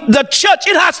than the church.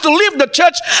 It has to leave the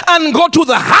church and go to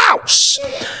the house.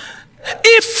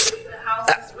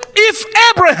 If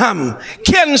Abraham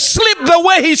can sleep the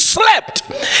way he slept,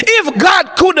 if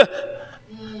God could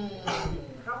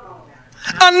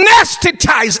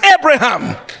anesthetize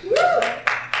Abraham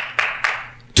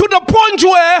to the point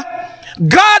where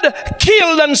God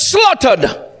killed and slaughtered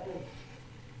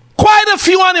quite a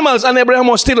few animals and Abraham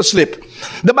was still asleep.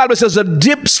 The Bible says a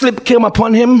deep sleep came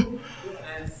upon him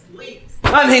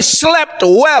and he slept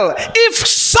well. If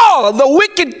Saul, the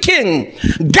wicked king,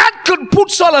 God could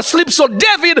put Saul asleep so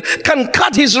David can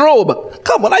cut his robe.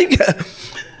 Come on,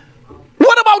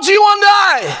 what about you and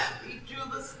I?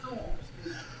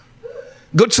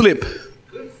 Good sleep.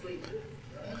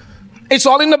 It's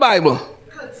all in the Bible.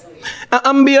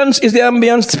 Ambience, is there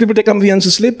ambience? People take ambience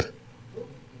to sleep?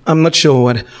 I'm not sure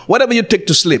what. Whatever you take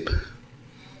to sleep.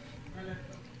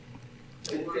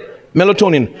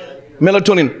 Melatonin.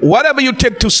 Whatever you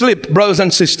take to sleep, brothers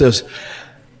and sisters,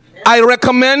 I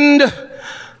recommend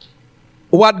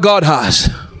what God has.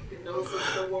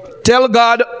 Tell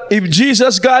God, if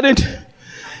Jesus got it,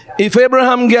 if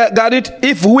Abraham got it,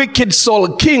 if wicked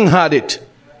Saul king had it,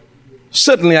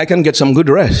 certainly I can get some good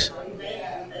rest.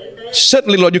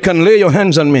 Certainly, Lord, you can lay your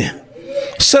hands on me.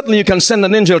 Certainly you can send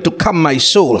an angel to calm my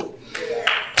soul.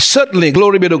 Certainly,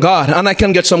 glory be to God, and I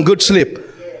can get some good sleep.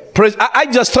 Praise. I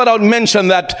just thought I would mention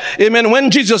that. Amen. When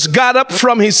Jesus got up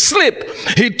from his sleep,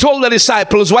 he told the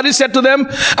disciples what he said to them,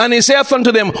 and he saith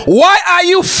unto them, why are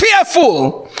you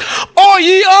fearful, O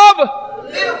ye of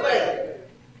little faith?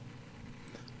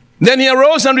 Then he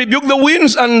arose and rebuked the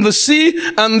winds and the sea,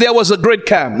 and there was a great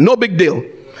calm. No big deal.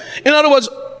 In other words,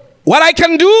 what I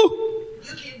can do,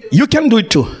 you can do it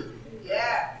too.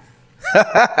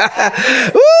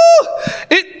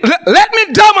 Let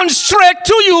me demonstrate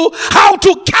to you how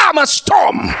to calm a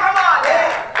storm.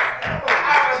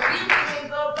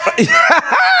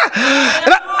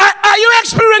 Are you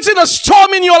experiencing a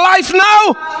storm in your life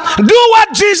now? Do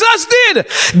what Jesus did.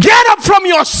 Get up from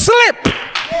your sleep.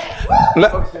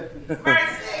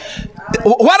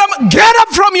 Get up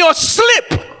from your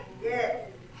sleep.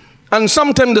 And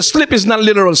sometimes the sleep is not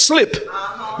literal sleep.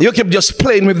 You keep just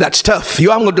playing with that stuff.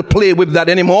 You aren't going to play with that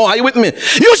anymore. Are you with me?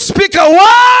 You speak a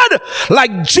word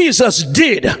like Jesus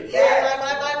did. And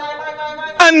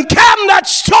calm that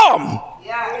storm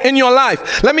in your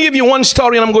life. Let me give you one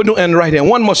story and I'm going to end right here.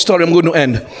 One more story, I'm going to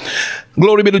end.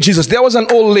 Glory be to Jesus. There was an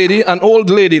old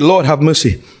lady, Lord have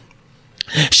mercy.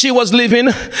 She was living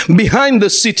behind the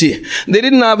city. They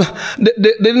didn't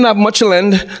have much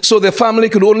land, so their family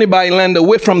could only buy land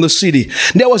away from the city.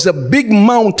 There was a big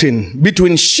mountain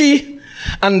between she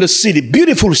and the city.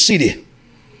 Beautiful city.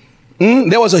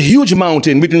 There was a huge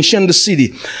mountain between she and the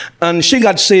city. And she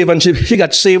got saved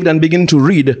and began to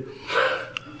read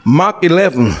Mark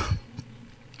 11,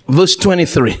 verse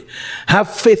 23.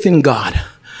 Have faith in God.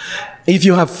 If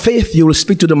you have faith, you will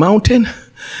speak to the mountain,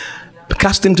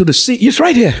 cast into the sea. It's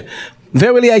right here.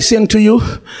 Verily I say unto you,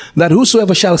 that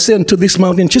whosoever shall say unto this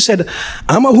mountain, she said,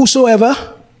 I'm a whosoever.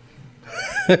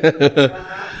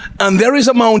 And there is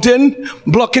a mountain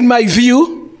blocking my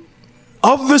view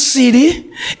of the city.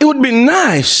 It would be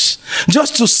nice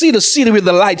just to see the city with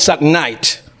the lights at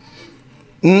night.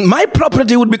 My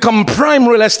property would become prime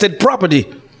real estate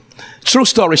property. True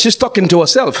story. She's talking to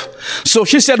herself. So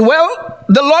she said, well,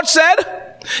 the Lord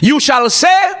said, you shall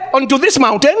say unto this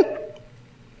mountain,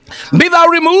 be thou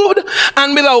removed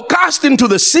and be thou cast into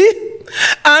the sea,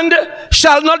 and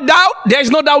shall not doubt. There is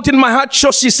no doubt in my heart.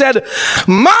 So she said,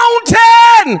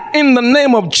 mountain, in the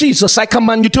name of Jesus, I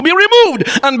command you to be removed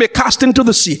and be cast into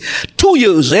the sea. 2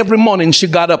 years, every morning she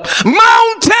got up.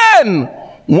 Mountain!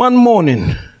 One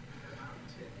morning,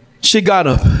 she got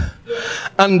up,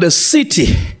 and the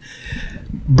city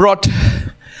brought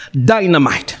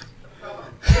dynamite.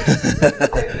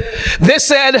 They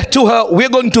said to her, we're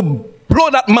going to blow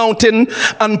that mountain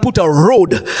and put a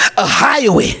road, a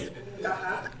highway,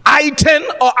 I-10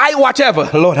 or I-whatever.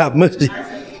 Lord have mercy.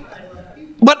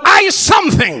 But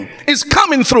I-something is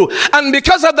coming through. And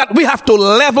because of that, we have to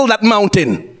level that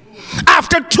mountain.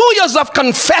 After 2 years of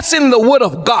confessing the word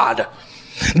of God,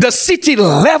 the city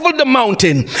leveled the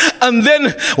mountain. And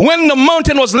then when the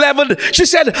mountain was leveled, she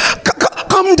said,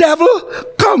 come devil,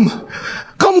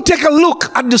 come take a look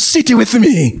at the city with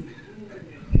me.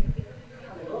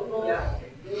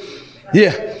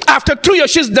 Yeah. After 2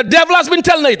 years, the devil has been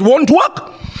telling her it won't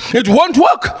work. It won't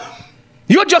work.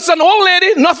 You're just an old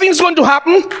lady. Nothing's going to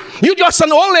happen. You're just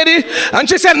an old lady. And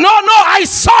she said, no, I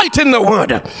saw it in the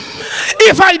word.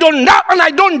 If I don't doubt, and I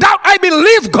don't doubt, I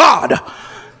believe God.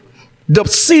 The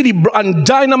city and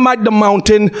dynamite the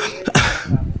mountain.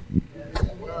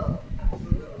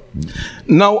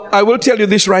 Now, I will tell you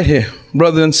this right here,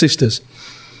 brothers and sisters.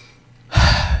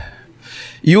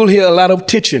 You'll hear a lot of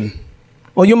teaching.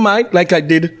 Or you might, like I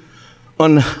did,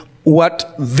 on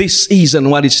what this is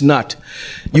and what it's not.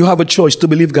 You have a choice to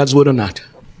believe God's word or not.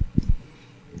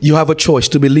 You have a choice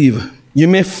to believe. You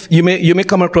may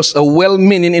come across a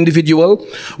well-meaning individual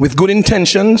with good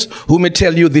intentions who may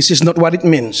tell you this is not what it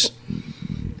means.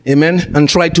 Amen. And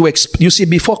try to you see,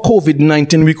 before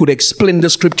COVID-19, we could explain the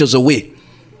scriptures away.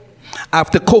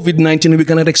 After COVID-19, we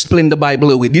cannot explain the Bible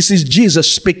away. This is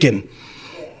Jesus speaking.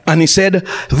 And he said,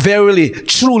 verily,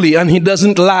 truly, and he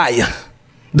doesn't lie.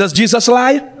 Does Jesus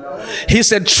lie? He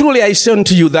said, truly I say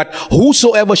unto you that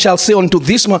whosoever shall say unto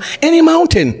this any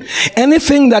mountain,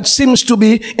 anything that seems to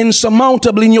be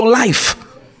insurmountable in your life,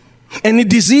 any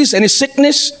disease, any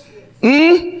sickness,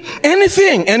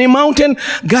 anything, any mountain,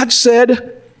 God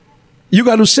said, you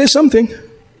got to say something.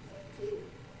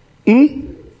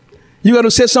 You got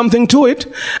to say something to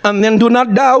it, and then do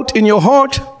not doubt in your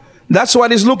heart. That's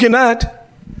what he's looking at.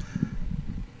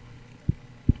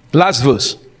 Last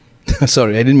verse.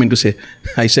 Sorry, I didn't mean to say.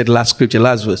 I said last scripture,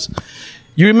 last verse.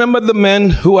 You remember the man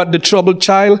who had the troubled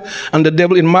child, and the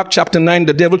devil in Mark chapter 9,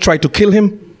 the devil tried to kill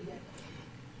him?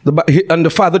 And the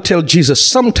father tells Jesus,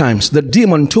 sometimes the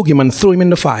demon took him and threw him in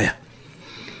the fire,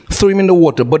 threw him in the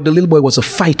water, but the little boy was a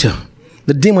fighter.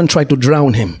 The demon tried to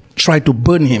drown him, tried to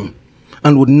burn him,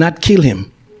 and would not kill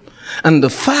him. And the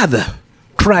father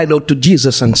cried out to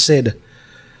Jesus and said,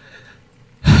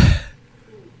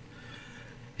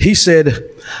 he said,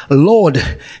 Lord,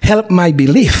 help my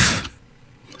belief.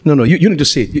 No, you need to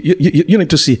see it. You need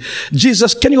to see.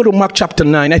 Jesus, can you go to Mark chapter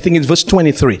 9? I think it's verse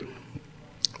 23.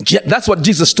 That's what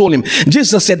Jesus told him.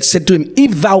 Jesus said to him,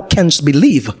 if thou canst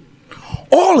believe,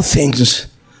 all things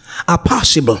are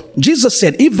possible. Jesus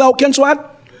said, if thou canst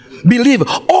what? Believe.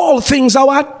 All things are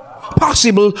what?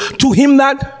 Possible to him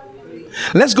that.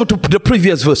 Let's go to the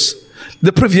previous verse.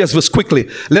 The previous verse quickly.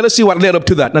 Let us see what led up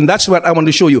to that. And that's what I want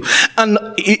to show you. And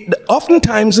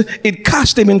oftentimes it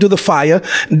cast him into the fire.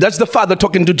 That's the Father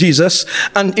talking to Jesus.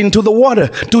 And into the water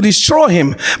to destroy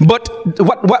him. But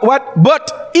what?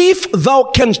 But if thou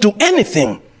canst do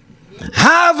anything,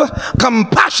 have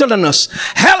compassion on us.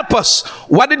 Help us.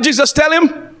 What did Jesus tell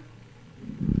him?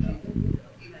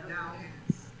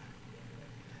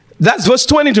 That's verse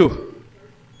 22.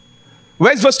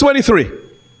 Where's verse 23?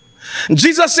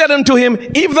 Jesus said unto him,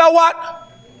 if thou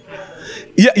what?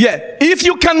 Yeah. If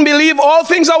you can believe, all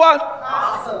things are what?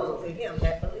 Possible to him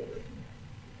that believeth.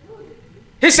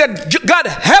 He said, God,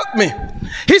 help me.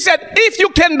 He said, if you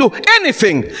can do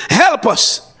anything, help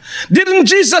us. Didn't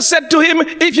Jesus said to him,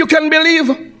 if you can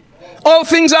believe, all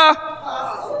things are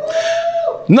possible?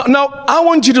 Now, I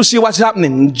want you to see what's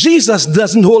happening. Jesus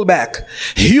doesn't hold back.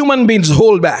 Human beings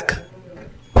hold back.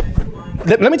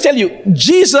 Let me tell you,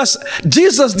 Jesus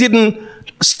didn't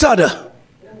stutter.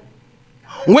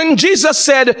 When Jesus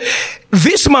said,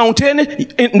 this mountain,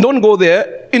 don't go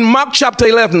there, in Mark chapter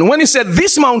 11, when he said,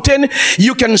 this mountain,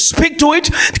 you can speak to it,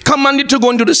 command it to go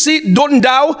into the sea, don't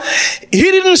doubt, he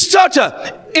didn't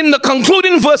stutter. In the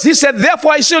concluding verse, he said,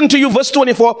 therefore I say unto you, verse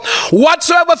 24,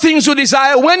 whatsoever things you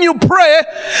desire, when you pray,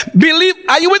 believe.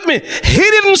 Are you with me? He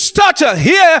didn't stutter.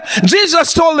 Here,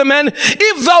 Jesus told the man,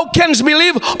 if thou canst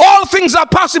believe, all things are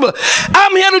possible.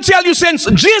 I'm here to tell you, saints,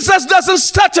 Jesus doesn't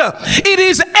stutter. It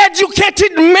is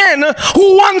educated men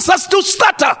who wants us to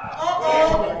stutter.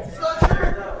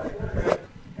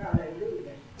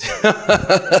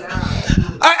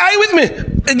 Are you with me?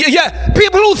 Yeah,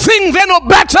 people who think they're no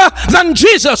better than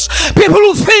Jesus, people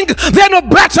who think they're no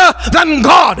better than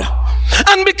God.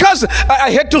 And because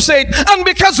I hate to say it, and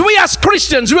because we as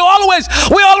Christians, we're always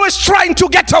trying to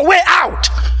get a way out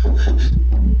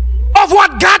of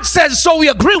what God says, so we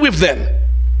agree with them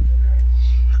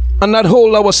and not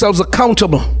hold ourselves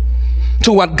accountable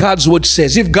to what God's word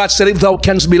says. If God said, if thou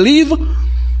canst believe, give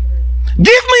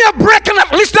me a break and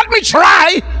at least let me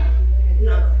try.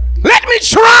 Let me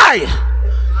try.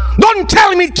 Don't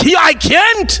tell me I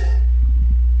can't.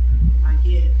 I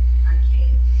can't.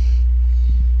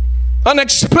 And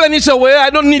explain it away.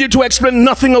 I don't need you to explain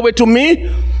nothing away to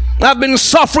me. I've been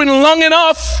suffering long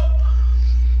enough.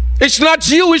 It's not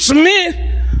you, it's me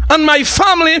and my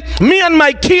family, me and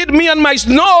my kid, me and my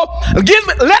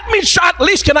let me try. At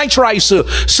least can I try, sir?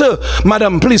 Sir,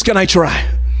 madam, please, can I try?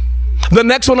 The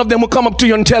next one of them will come up to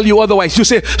you and tell you otherwise. You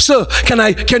say, sir,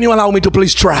 can you allow me to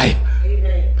please try?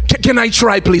 Can I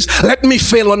try, please? Let me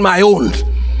fail on my own.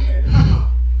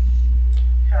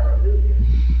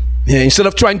 Yeah, instead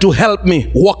of trying to help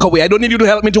me walk away. I don't need you to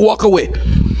help me to walk away.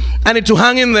 I need to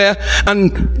hang in there,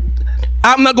 and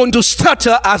I'm not going to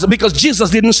stutter because Jesus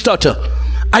didn't stutter.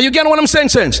 Are you getting what I'm saying,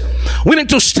 saints? We need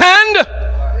to stand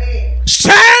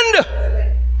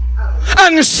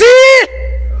and see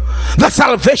the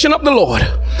salvation of the Lord.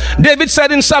 David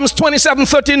said in Psalms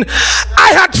 27:13,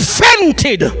 I had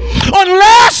fainted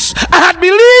unless I had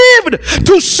believed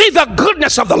to see the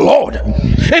goodness of the Lord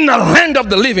in the land of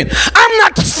the living. I'm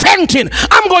not fainting.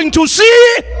 I'm going to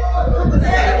see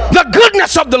the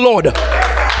goodness of the Lord.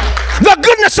 The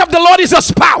goodness of the Lord is a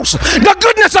spouse. The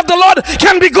goodness of the Lord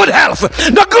can be good health.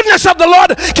 The goodness of the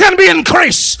Lord can be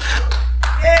increase.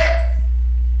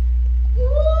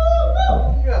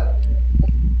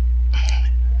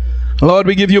 Lord,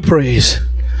 we give you praise.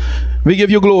 We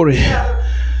give you glory.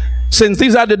 Since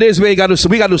these are the days where we got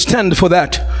to stand for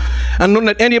that. And don't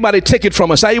let anybody take it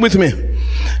from us. Are you with me?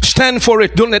 Stand for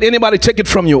it. Don't let anybody take it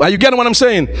from you. Are you getting what I'm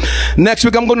saying? Next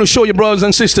week I'm going to show you, brothers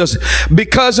and sisters,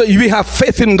 because we have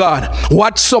faith in God,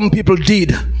 what some people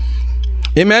did.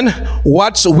 Amen.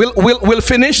 We'll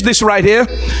finish this right here.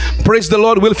 Praise the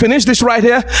Lord. We'll finish this right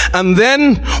here. And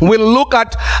then we'll look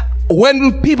at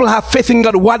when people have faith in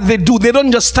God, what they do. They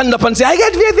don't just stand up and say, I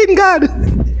got faith in God.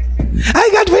 I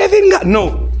got faith in God.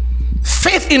 No.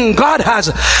 Faith in God has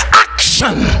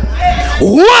action,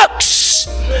 works.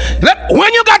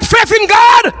 When you got faith in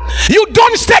God, you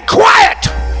don't stay quiet.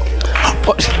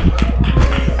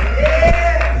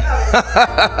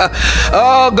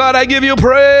 Oh God, I give you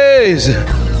praise.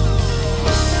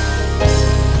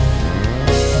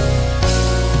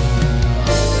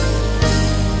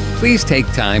 Please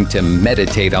take time to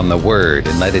meditate on the Word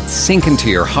and let it sink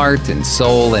into your heart and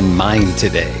soul and mind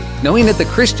today, knowing that the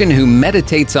Christian who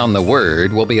meditates on the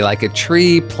Word will be like a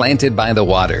tree planted by the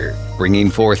water,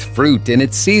 bringing forth fruit in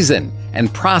its season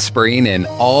and prospering in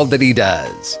all that he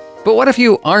does. But what if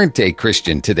you aren't a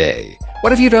Christian today?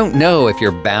 What if you don't know if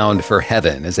you're bound for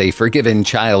heaven as a forgiven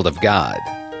child of God?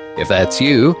 If that's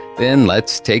you, then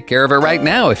let's take care of it right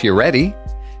now if you're ready.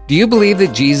 Do you believe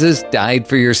that Jesus died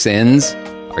for your sins?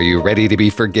 Are you ready to be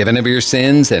forgiven of your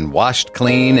sins and washed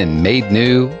clean and made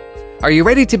new? Are you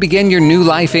ready to begin your new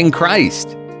life in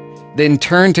Christ? Then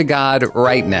turn to God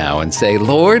right now and say,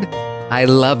 Lord, I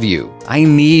love you. I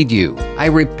need you. I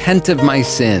repent of my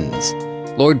sins.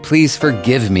 Lord, please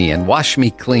forgive me and wash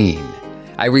me clean.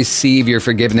 I receive your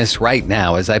forgiveness right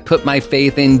now as I put my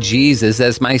faith in Jesus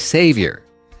as my Savior.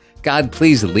 God,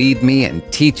 please lead me and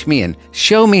teach me and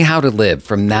show me how to live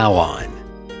from now on.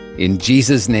 In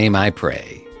Jesus' name I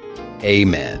pray.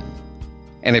 Amen.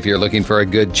 And if you're looking for a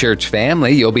good church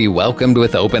family, you'll be welcomed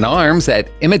with open arms at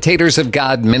Imitators of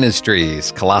God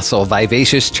Ministries, Colossal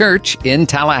Vivacious Church in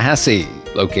Tallahassee,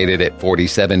 located at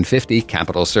 4750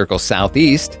 Capitol Circle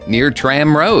Southeast near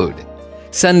Tram Road.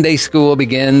 Sunday school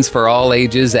begins for all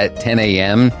ages at 10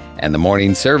 a.m., and the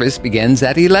morning service begins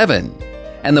at 11,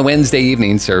 and the Wednesday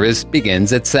evening service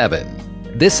begins at 7.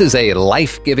 This is a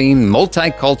life-giving,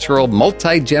 multicultural,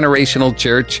 multi-generational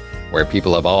church where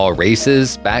people of all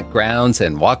races, backgrounds,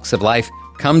 and walks of life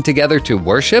come together to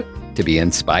worship, to be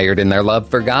inspired in their love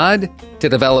for God, to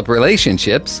develop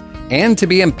relationships, and to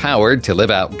be empowered to live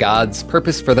out God's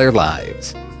purpose for their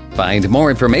lives. Find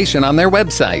more information on their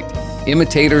website,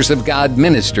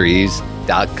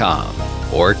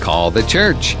 imitatorofgodministries.com, or call the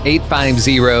church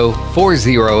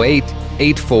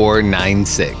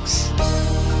 850-408-8496.